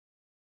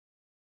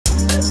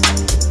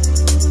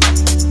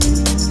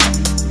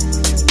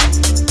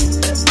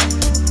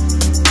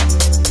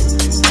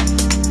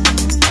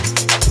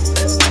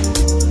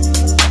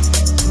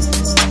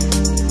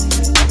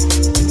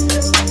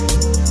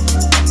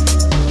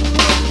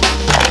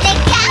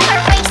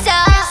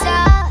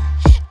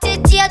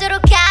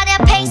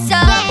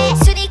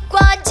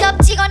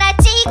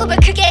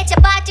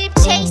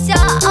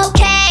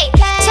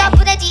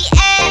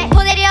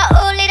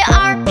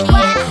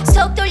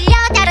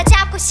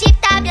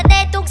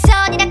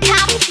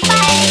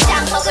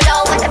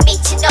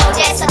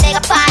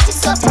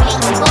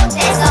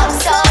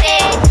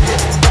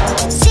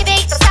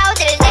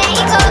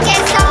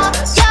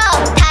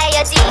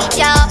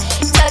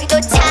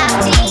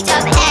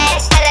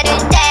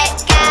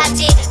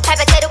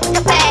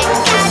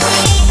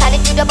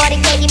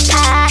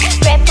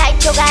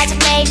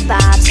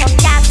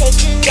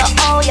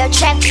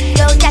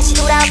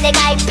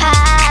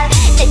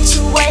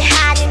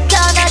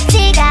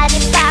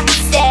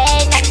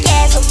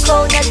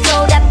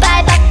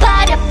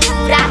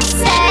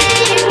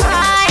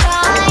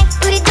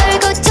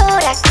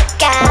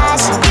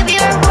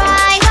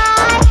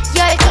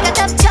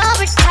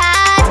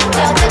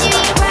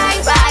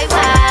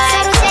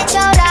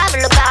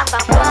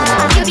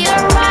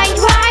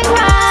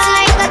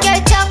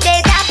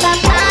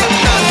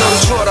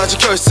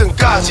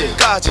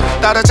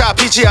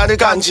따라잡히지 않을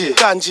간지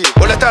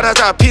원래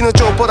따라잡히는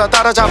쪽보다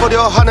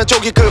따라잡으려 하는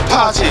쪽이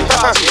급하지.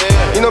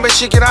 이놈의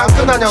시기랑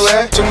끝나냐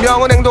왜?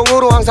 증명은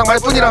행동으로 항상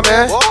말뿐이라며.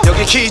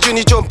 여기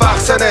기준이 좀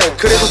빡세네.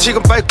 그래도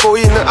지금 밟고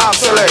있는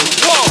악셀레.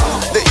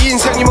 내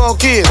인생이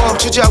먹기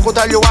멈추지 않고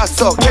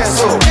달려왔어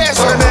계속.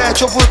 내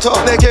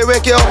초부터 내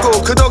계획이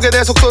없고 그 덕에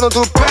내 속도는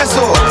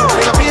 2배속.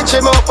 내가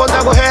빛을 못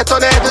본다고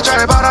했던 애들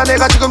잘 봐라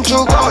내가 지금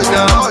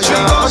죽어있나.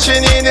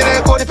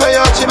 신인의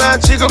꼬리표였지만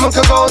지금은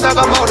크고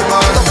나가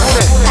머리만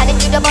덕분에 반을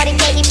뚫어버린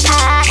계기판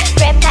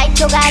랩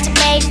타이토 가진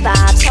매일 밤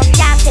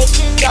성장세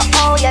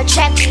끌어올려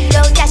트랙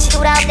위로 다시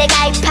돌아온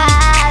내가 이판.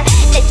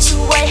 내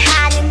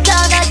추월하는 건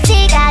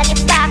어지간히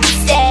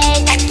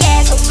빡세. 난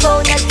계속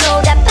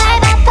고녀도다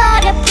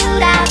밟아버려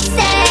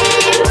불합세.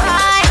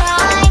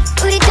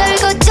 우리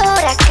돌고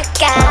돌아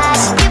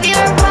끝까지 You be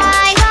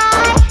right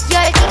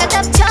열기가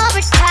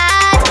덮쳐볼 탓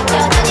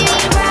여전히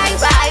right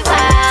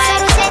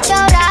서로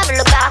새처럼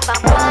물러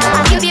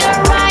방방방 You be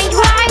right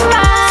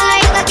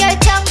수가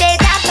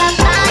결정되다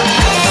밤밤